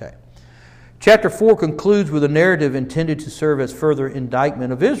 Okay. Chapter 4 concludes with a narrative intended to serve as further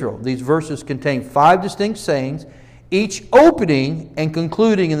indictment of Israel. These verses contain 5 distinct sayings, each opening and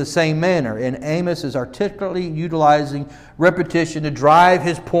concluding in the same manner. And Amos is articulately utilizing repetition to drive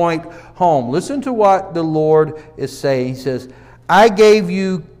his point home. Listen to what the Lord is saying. He says, I gave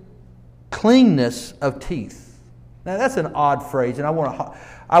you cleanness of teeth. Now that's an odd phrase, and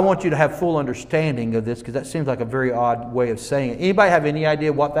I want you to have full understanding of this, because that seems like a very odd way of saying it. Anybody have any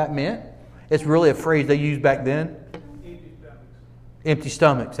idea what that meant? It's really a phrase they used back then. Empty stomachs. Empty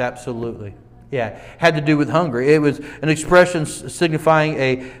stomachs, absolutely. Yeah, had to do with hunger. It was an expression signifying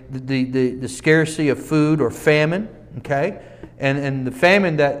the scarcity of food or famine. Okay, and the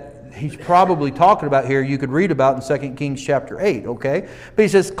famine that he's probably talking about here, you could read about in 2 Kings chapter 8. Okay, but he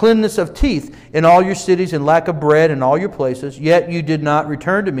says, "Cleanness of teeth in all your cities, and lack of bread in all your places. Yet you did not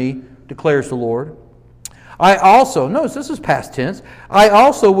return to me, declares the Lord. I also," notice this is past tense, "I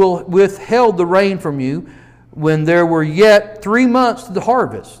also will withheld the rain from you when there were yet 3 months to the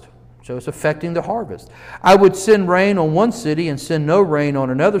harvest." So it's affecting the harvest. "I would send rain on one city and send no rain on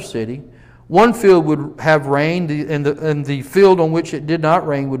another city. One field would have rain, and the field on which it did not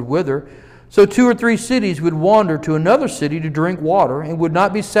rain would wither. So 2 or 3 cities would wander to another city to drink water and would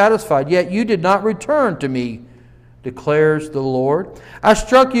not be satisfied. Yet you did not return to me, declares the Lord. I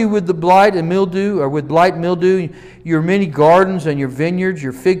struck you with the blight and mildew, or with blight and mildew, your many gardens and your vineyards,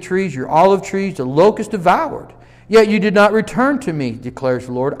 your fig trees, your olive trees, the locust devoured. Yet you did not return to me, declares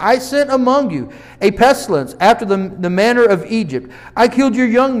the Lord. I sent among you a pestilence after the manner of Egypt. I killed your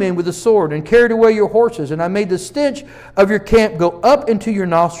young men with the sword and carried away your horses, and I made the stench of your camp go up into your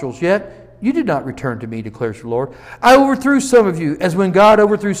nostrils. Yet you did not return to me, declares the Lord. I overthrew some of you, as when God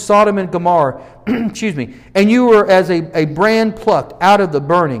overthrew Sodom and Gomorrah, excuse me, and you were as a brand plucked out of the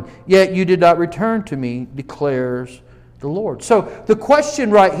burning. Yet you did not return to me, declares the Lord." So the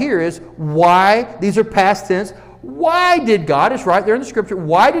question right here is, why? These are past tense. Why did God, it's right there in the Scripture,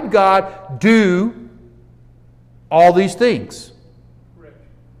 why did God do all these things? Correction.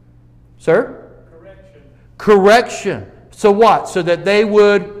 Sir? Correction. Correction. So what? So that they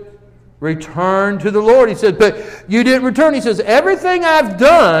would return to the Lord. He said, but you didn't return. He says, everything I've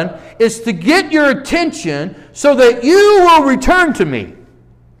done is to get your attention so that you will return to me.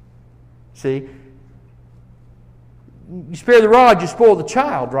 See? You spare the rod, you spoil the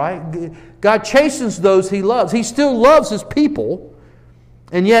child, right? God chastens those He loves. He still loves His people.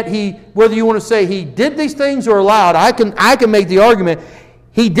 And yet He, whether you want to say He did these things or allowed, I can make the argument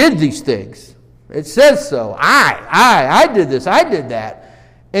He did these things. It says so. I did this, I did that.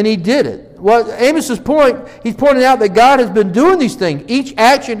 And He did it. Well, Amos's point, he's pointing out that God has been doing these things. Each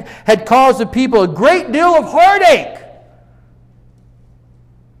action had caused the people a great deal of heartache.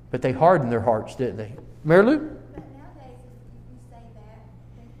 But they hardened their hearts, didn't they? Mary Lou? But nowadays, if you say that,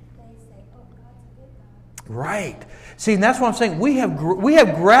 they say, oh, God's a good God. Right. See, and that's what I'm saying. We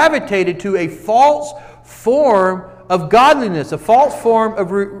have gravitated to a false form of godliness, a false form of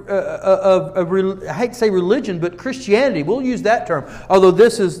I hate to say religion, but Christianity. We'll use that term, although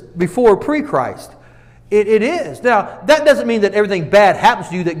this is before pre-Christ. It is. Now, that doesn't mean that everything bad happens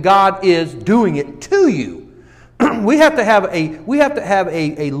to you, that God is doing it to you. We have to have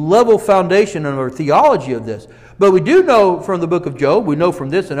a level foundation in our theology of this. But we do know from the book of Job, we know from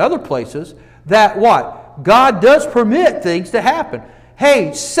this and other places, that what? God does permit things to happen.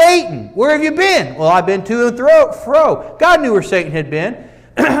 Hey, Satan, where have you been? Well, I've been to and fro. God knew where Satan had been.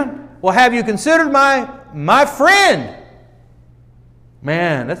 Well, have you considered my friend?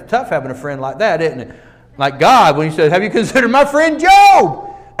 Man, that's tough having a friend like that, isn't it? Like God, when He says, have you considered my friend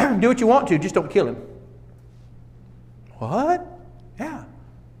Job? Do what you want to, just don't kill him. What? Yeah.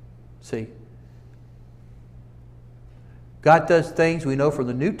 See, God does things, we know from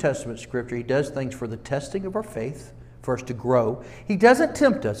the New Testament Scripture, He does things for the testing of our faith, for us to grow. He doesn't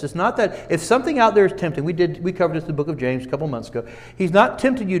tempt us. It's not that if something out there is tempting, we covered this in the book of James a couple months ago. He's not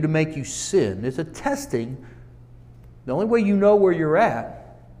tempting you to make you sin. It's a testing. The only way you know where you're at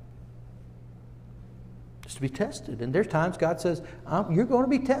is to be tested. And there's times God says, you're going to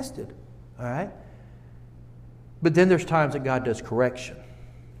be tested. All right? But then there's times that God does correction.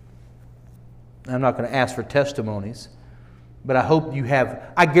 I'm not going to ask for testimonies, but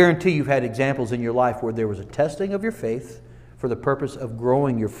I guarantee you've had examples in your life where there was a testing of your faith for the purpose of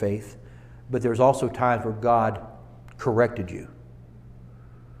growing your faith, but there's also times where God corrected you,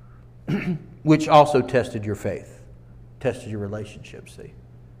 which also tested your faith, tested your relationship, see?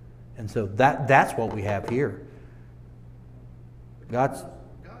 And so that's what we have here. God knows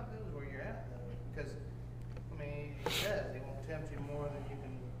where you're at, though, because, He says He won't tempt you more than you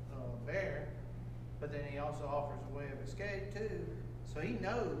can bear, but then He also offers a way of escape, too. So He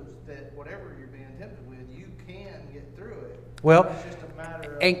knows that whatever you're being tempted with, you can get through it. Well, it's just a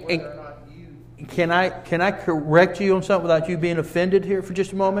matter of whether or not you... Can I correct you on something without you being offended here for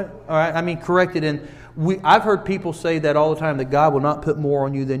just a moment? All right, corrected in... I've heard people say that all the time, that God will not put more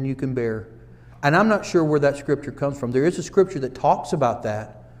on you than you can bear. And I'm not sure where that scripture comes from. There is a scripture that talks about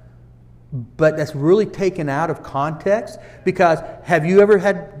that, but that's really taken out of context. Because have you ever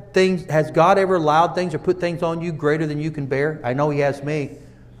had things, has God ever allowed things or put things on you greater than you can bear? I know He has me.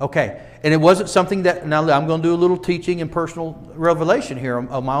 Okay. And it wasn't something that, now I'm going to do a little teaching and personal revelation here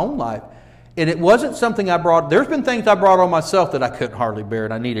of my own life. And it wasn't something I brought. There's been things I brought on myself that I couldn't hardly bear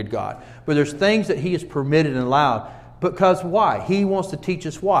and I needed God. But there's things that He has permitted and allowed. Because why? He wants to teach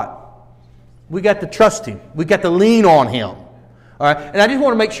us what? We got to trust Him. We got to lean on Him. All right? And I just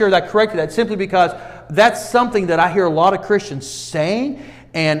want to make sure that I corrected that simply because that's something that I hear a lot of Christians saying.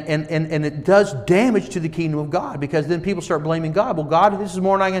 And it does damage to the kingdom of God, because then people start blaming God. Well, God, this is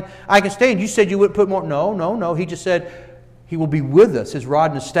more than I can stand. You said you wouldn't put more. No. He just said He will be with us. His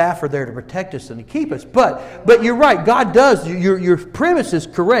rod and His staff are there to protect us and to keep us. But you're right. God does. Your premise is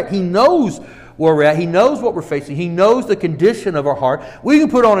correct. He knows where we're at. He knows what we're facing. He knows the condition of our heart. We can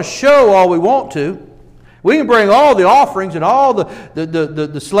put on a show all we want to. We can bring all the offerings and all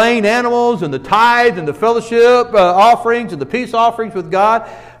the slain animals and the tithe and the fellowship offerings and the peace offerings with God.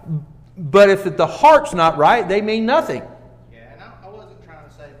 But if the heart's not right, they mean nothing. Yeah, and I wasn't trying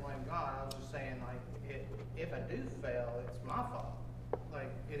to say blame God. I was just saying, if I do fail, it's my fault.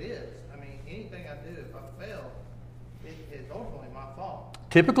 It is. Anything I do, if I fail, it's ultimately my fault.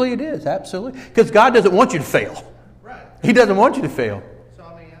 Typically it is, absolutely. Because God doesn't want you to fail. Right. He doesn't want you to fail. So,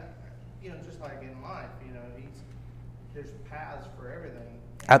 just like in life, there's paths for everything.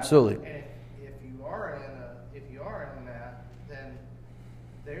 Absolutely. And if you are in that, then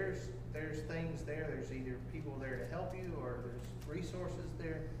there's things there. There's either people there to help you, or there's resources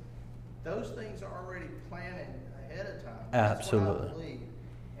there. Those things are already planted ahead of time. Absolutely. That's what I believe.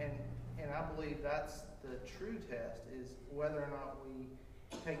 And I believe that's the true test, is whether or not we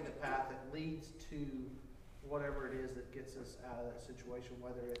take the path that leads to whatever it is that gets us out of that situation,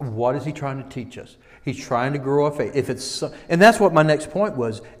 whether it's... What is He trying to teach us? He's trying to grow our faith. And that's what my next point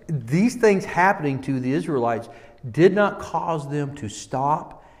was. These things happening to the Israelites did not cause them to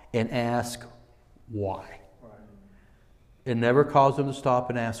stop and ask why. Right. It never caused them to stop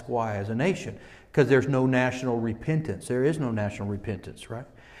and ask why as a nation, because there's no national repentance. There is no national repentance, right?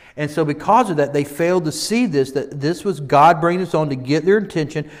 And so because of that, they failed to see that this was God bringing us on to get their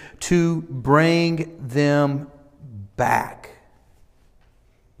attention, to bring them back.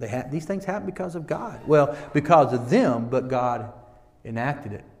 These things happen because of God. Well, because of them, but God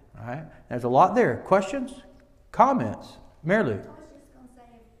enacted it. All right? There's a lot there. Questions? Comments? Mary Lou? I was just going to say,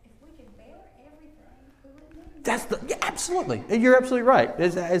 if we could bear everything, we wouldn't need absolutely. You're absolutely right.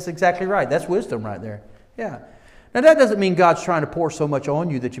 It's exactly right. That's wisdom right there. Yeah. Now, that doesn't mean God's trying to pour so much on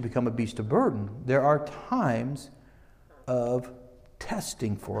you that you become a beast of burden. There are times of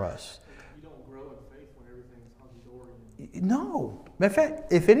testing for us. You don't grow in faith when everything's hunky-dory. No. In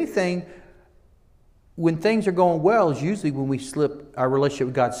fact, if anything, when things are going well is usually when we slip, our relationship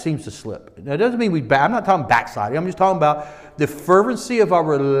with God seems to slip. Now, it doesn't mean I'm not talking backsliding. I'm just talking about the fervency of our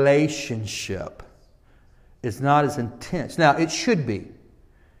relationship is not as intense. Now, it should be.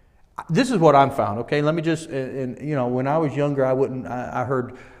 This is what I'm found, okay? Let me just, when I was younger, I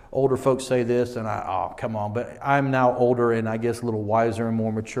heard older folks say this, and come on. But I'm now older and I guess a little wiser and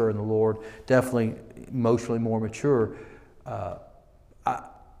more mature in the Lord. Definitely emotionally more mature.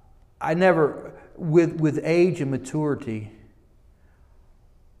 I never, with age and maturity,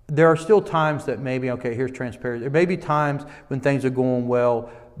 there are still times that maybe, okay, here's transparency. There may be times when things are going well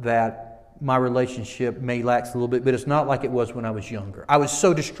that my relationship may lax a little bit, but it's not like it was when I was younger. I was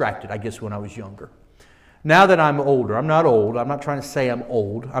so distracted, I guess, when I was younger. Now that I'm older, I'm not old. I'm not trying to say I'm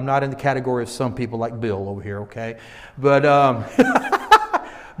old. I'm not in the category of some people like Bill over here, okay? But,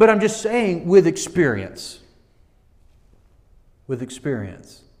 but I'm just saying with experience. With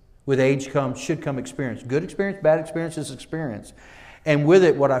experience. With age should come experience. Good experience, bad experience is experience. And with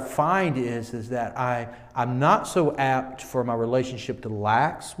it, what I find is that I'm not so apt for my relationship to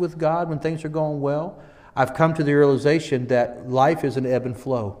lax with God when things are going well. I've come to the realization that life is an ebb and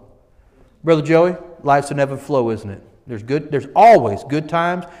flow. Brother Joey, life's an ebb and flow, isn't it? There's always good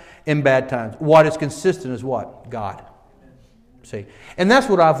times and bad times. What is consistent is what? God. See? And that's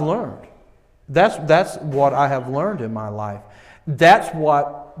what I've learned. That's what I have learned in my life. That's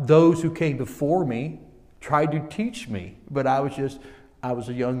what those who came before me tried to teach me, but I was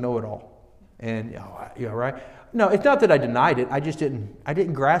a young know-it-all. And, right? No, it's not that I denied it. I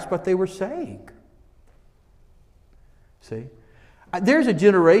didn't grasp what they were saying. See? There's a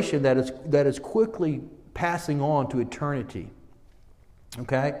generation that is quickly passing on to eternity.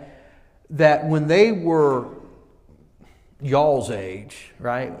 Okay? That when they were y'all's age,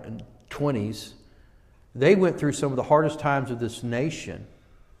 right, 20s, they went through some of the hardest times of this nation.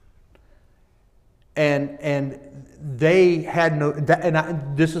 And they had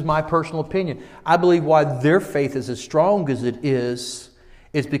this is my personal opinion. I believe why their faith is as strong as it is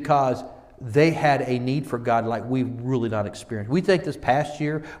because they had a need for God like we've really not experienced. We think this past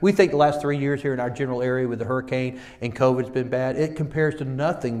year, we think the last 3 years here in our general area with the hurricane and COVID's been bad. It compares to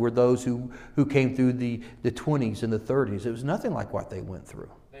nothing where those who came through the 20s and the 30s. It was nothing like what they went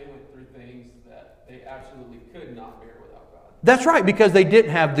through. They went through things that they absolutely could not bear without God. That's right, because they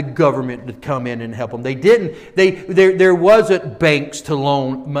didn't have the government to come in and help them. There wasn't banks to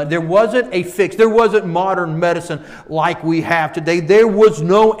loan. There wasn't a fix. There wasn't modern medicine like we have today. There was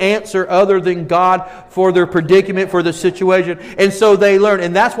no answer other than God for their predicament, for the situation. And so they learned.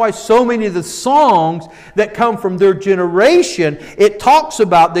 And that's why so many of the songs that come from their generation, it talks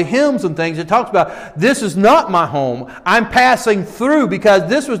about the hymns and things. It talks about, this is not my home. I'm passing through, because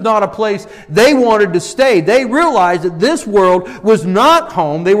this was not a place they wanted to stay. They realized that this world was not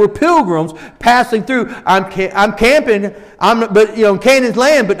home. They were pilgrims passing through. I'm camping. Canaan's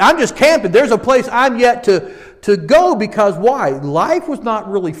land, but I'm just camping. There's a place I'm yet to go, because why? Life was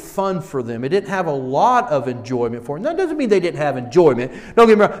not really fun for them. It didn't have a lot of enjoyment for them. That doesn't mean they didn't have enjoyment. Don't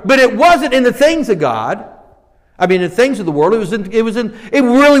get me wrong. But it wasn't in the things of God. I mean, in the things of the world. It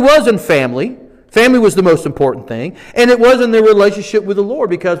really was in family. Family was the most important thing. And it was in their relationship with the Lord,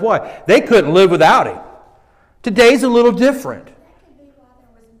 because why? They couldn't live without Him. Today's a little different. That could be why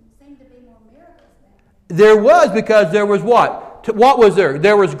seemed to be more miracles then. There was, because there was what? What was there?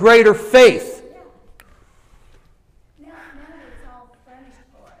 There was greater faith. Yeah. Now it's all furnished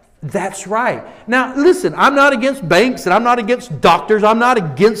for us. That's right. Now, listen, I'm not against banks and I'm not against doctors. I'm not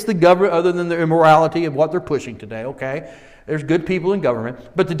against the government other than the immorality of what they're pushing today, okay? There's good people in government.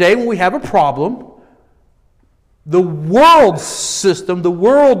 But today when we have a problem, the world system,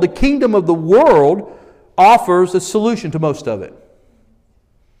 the kingdom of the world offers a solution to most of it.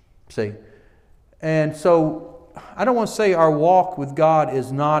 See? And so, I don't want to say our walk with God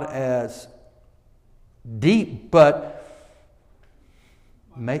is not as deep, but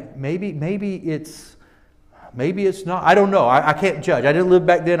maybe it's not. I don't know. I can't judge. I didn't live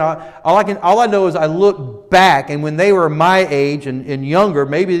back then. All I know is I look back, and when they were my age and younger,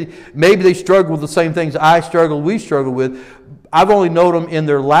 maybe they struggled with the same things we struggled with. I've only known them in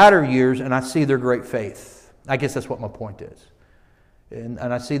their latter years, and I see their great faith. I guess that's what my point is. And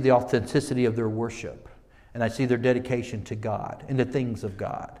I see the authenticity of their worship. And I see their dedication to God and the things of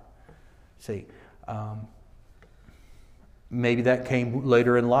God. See, maybe that came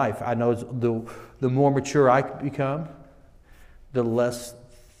later in life. I know the more mature I become, the less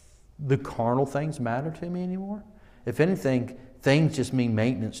the carnal things matter to me anymore. If anything, things just mean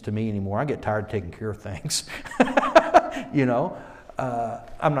maintenance to me anymore. I get tired of taking care of things.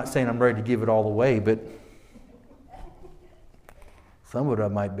 I'm not saying I'm ready to give it all away, but some of it I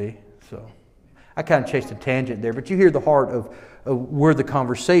might be. So I kind of chased a tangent there, but you hear the heart of where the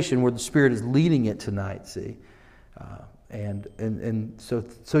conversation, where the Spirit is leading it tonight, see?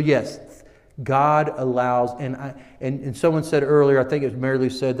 So yes, God allows, and someone said earlier, I think it was Mary Lou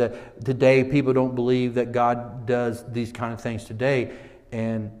said that today people don't believe that God does these kind of things today,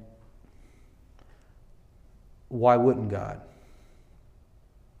 and why wouldn't God?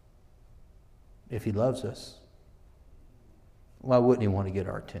 If He loves us, why wouldn't He want to get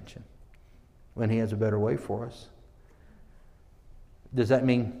our attention when He has a better way for us? Does that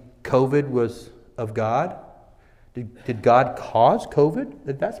mean COVID was of God? Did God cause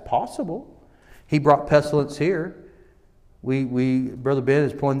COVID? That's possible. He brought pestilence here. Brother Ben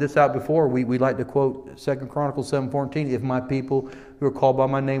has pointed this out before. We like to quote 2 Chronicles 7:14. If my people who are called by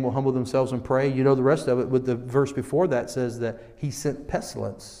my name will humble themselves and pray. You know the rest of it. With the verse before that says that He sent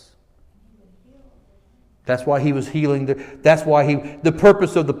pestilence. That's why He was healing. The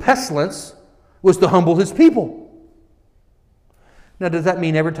purpose of the pestilence was to humble His people. Now, does that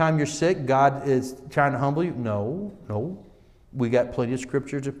mean every time you're sick, God is trying to humble you? No. We got plenty of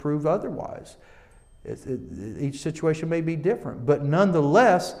scripture to prove otherwise. Each situation may be different. But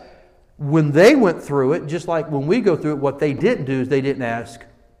nonetheless, when they went through it, just like when we go through it, what they didn't do is they didn't ask,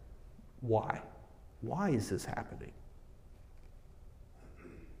 why? Why is this happening?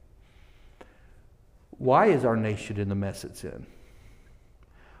 Why is our nation in the mess it's in?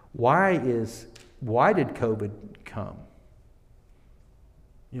 Why did COVID come?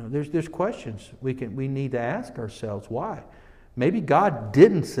 You know, there's questions we need to ask ourselves. Why? Maybe God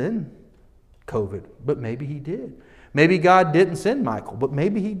didn't send COVID, but maybe He did. Maybe God didn't send Michael, but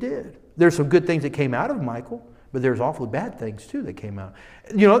maybe He did. There's some good things that came out of Michael, but there's awfully bad things too that came out.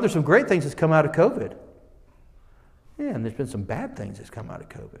 You know, there's some great things that's come out of COVID. Yeah, and there's been some bad things that's come out of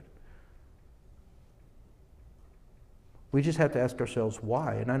COVID. We just have to ask ourselves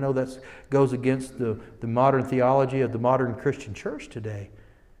why. And I know that goes against the modern theology of the modern Christian church today.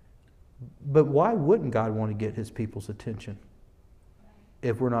 But why wouldn't God want to get His people's attention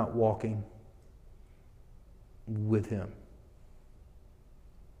if we're not walking with Him?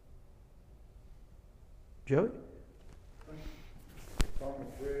 Joey? Common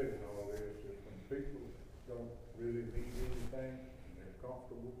thread in all this is when people don't really need anything and they're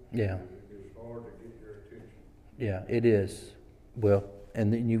comfortable. Yeah. It's hard to get your attention. Yeah, it is. Well,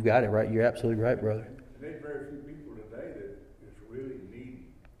 and then you've got it right. You're absolutely right, brother. And there's very few people today that is really needy.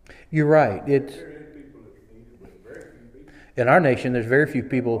 You're right. There is people that need it, but very few people. In our nation, there's very few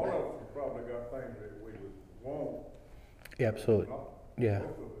people. All of us have probably got things that we would want. Yeah, absolutely. Yeah. Most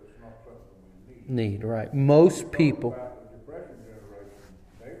of it's not something we need. Need, right. Most people. About the Depression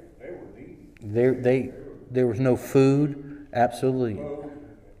generation, they were needy. There was no food. Absolutely.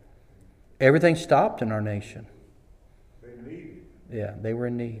 Everything stopped in our nation. They needed. Yeah, they were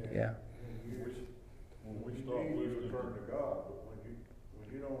in need. Yeah. When we start listening, turn to God, but when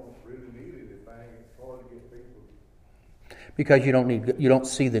you don't really need anything, it's hard to get people. Because you don't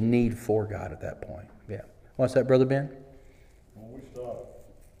see the need for God at that point. Yeah. What's that, Brother Ben? When we stop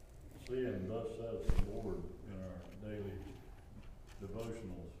seeing thus says the Lord in our daily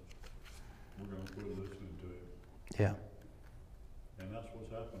devotionals, we're going to quit listening to it. Yeah. And that's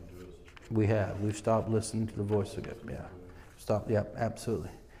what's happened to us. We have. We've stopped listening to the voice of God. Yeah. Stop. Yeah,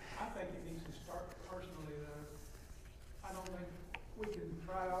 absolutely. I think it needs to start personally, though. I don't think we can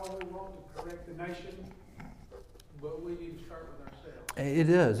try all we want to correct the nation, but we need to start with ourselves. It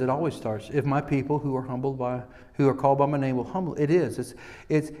is. It always starts. If my people who are called by my name will humble. It is.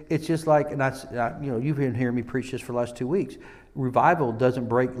 It's just like, and you've been hearing me preach this for the last 2 weeks. Revival doesn't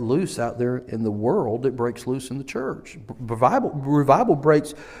break loose out there in the world. It breaks loose in the church. Revival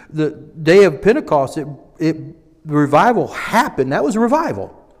breaks the day of Pentecost. Revival happened. That was a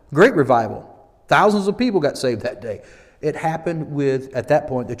revival. Great revival. Thousands of people got saved that day. It happened with, at that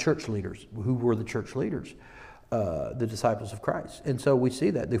point, the church leaders. Who were the church leaders? The disciples of Christ. And so we see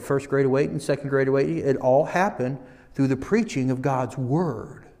that. The first Great Awakening, second Great Awakening, it all happened through the preaching of God's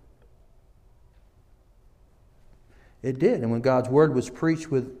Word. It did. And when God's Word was preached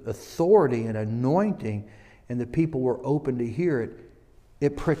with authority and anointing, and the people were open to hear it,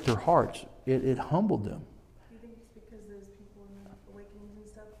 it pricked their hearts. It humbled them. Do you think it's because those people in the awakenings and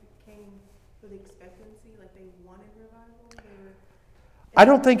stuff came with expectancy, like they wanted revival? I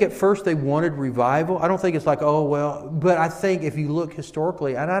don't think at first they wanted revival. I don't think it's like, oh, well, but I think if you look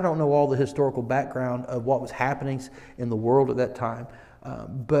historically, and I don't know all the historical background of what was happening in the world at that time,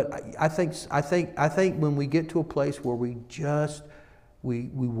 but I think when we get to a place where we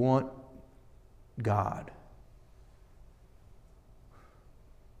want God.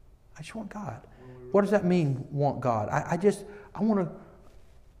 I just want God. What does that mean, want God? I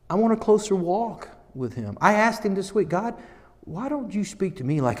I want a closer walk with Him. I asked Him this week, God, why don't you speak to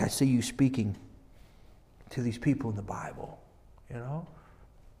me like I see you speaking to these people in the Bible? You know?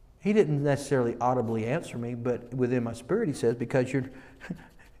 He didn't necessarily audibly answer me, but within my spirit He says, because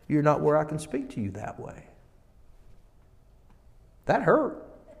you're not where I can speak to you that way. That hurt.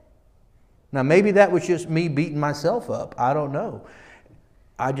 Now maybe that was just me beating myself up. I don't know.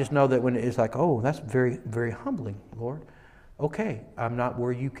 I just know that when it's like, oh, that's very, very humbling, Lord. Okay, I'm not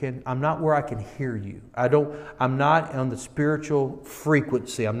where I can hear you. I'm not on the spiritual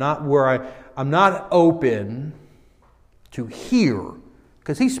frequency. I'm not open to hear.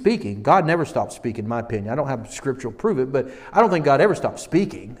 Because He's speaking. God never stops speaking, in my opinion. I don't have scriptural proof it, but I don't think God ever stops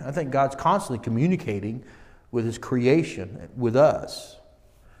speaking. I think God's constantly communicating with His creation, with us,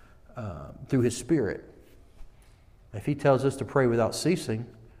 through His Spirit. If He tells us to pray without ceasing,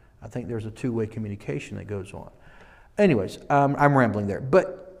 I think there's a two-way communication that goes on. Anyways, I'm rambling there.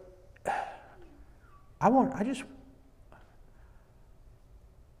 But I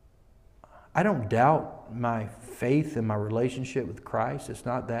don't doubt my faith and my relationship with Christ. It's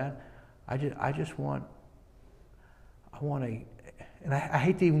not that. I hate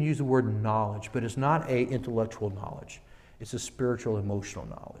to even use the word knowledge, but it's not a intellectual knowledge. It's a spiritual, emotional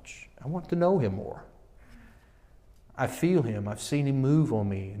knowledge. I want to know Him more. I feel Him. I've seen Him move on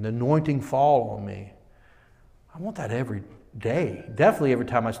me, and the anointing fall on me. I want that every day. Definitely every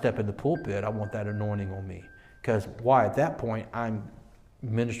time I step in the pulpit, I want that anointing on me. Because why? At that point, I'm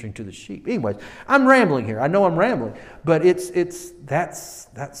ministering to the sheep. Anyways, I'm rambling here. I know I'm rambling, but that's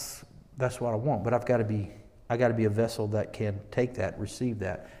what I want. But I got to be a vessel that can take that, receive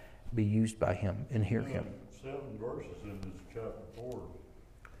that, be used by Him, and hear Him. 7 verses in this chapter 4.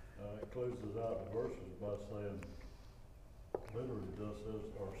 It closes out the verses by saying, literally, thus says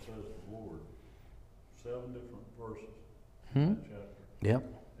the Lord. 7 different verses in that chapter. Yep.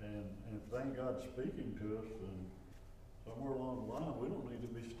 And if thank God's speaking to us, then somewhere along the line, we don't need to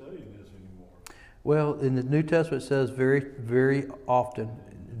be studying this anymore. Well, in the New Testament it says very, very often,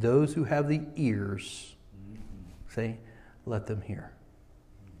 those who have the ears, see, let them hear.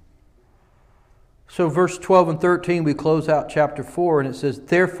 So verse 12 and 13, we close out chapter 4, and it says,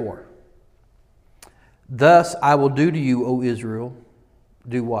 therefore, thus I will do to you, O Israel.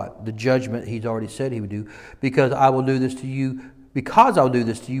 Do what? The judgment He's already said He would do. Because I'll do this to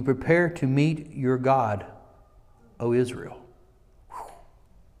you, prepare to meet your God, O Israel.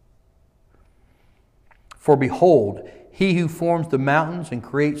 For behold, He who forms the mountains and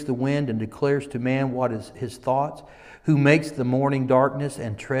creates the wind and declares to man what is His thoughts, who makes the morning darkness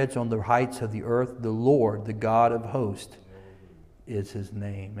and treads on the heights of the earth, the Lord, the God of hosts, is His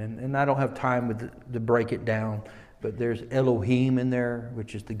name. And I don't have time to break it down, but there's Elohim in there,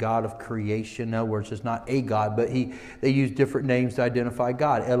 which is the God of creation. In other words, it's not a God, but they use different names to identify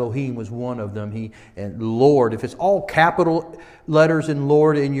God. Elohim was one of them. And Lord, if it's all capital letters in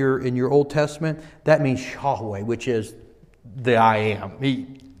Lord in your Old Testament, that means Yahweh, which is the I am.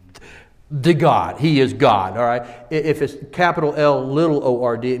 The God. He is God. All right. If it's capital L, little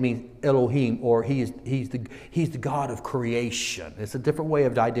O-R-D, it means Elohim, or he's the God of creation. It's a different way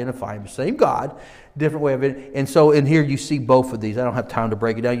of identifying Him. Same God, different way of it. And so in here you see both of these. I don't have time to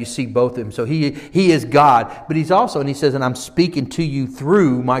break it down. You see both of them. So he is God, but He's also, and He says, and I'm speaking to you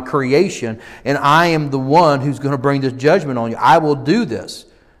through my creation, and I am the one who's going to bring this judgment on you. I will do this.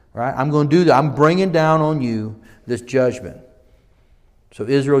 Right? I'm going to do that. I'm bringing down on you this judgment. So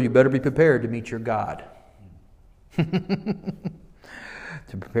Israel, you better be prepared to meet your God.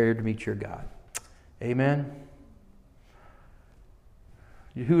 To prepare to meet your God. Amen.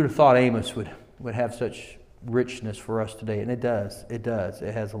 Who would have thought Amos would have such richness for us today? And it does. It does.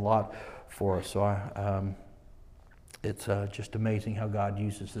 It has a lot for us. So it's just amazing how God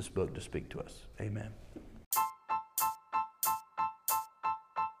uses this book to speak to us. Amen.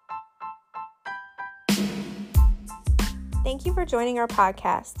 Thank you for joining our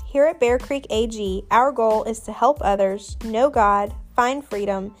podcast. Here at Bear Creek AG, our goal is to help others know God, find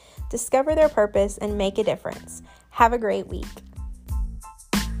freedom, discover their purpose, and make a difference. Have a great week.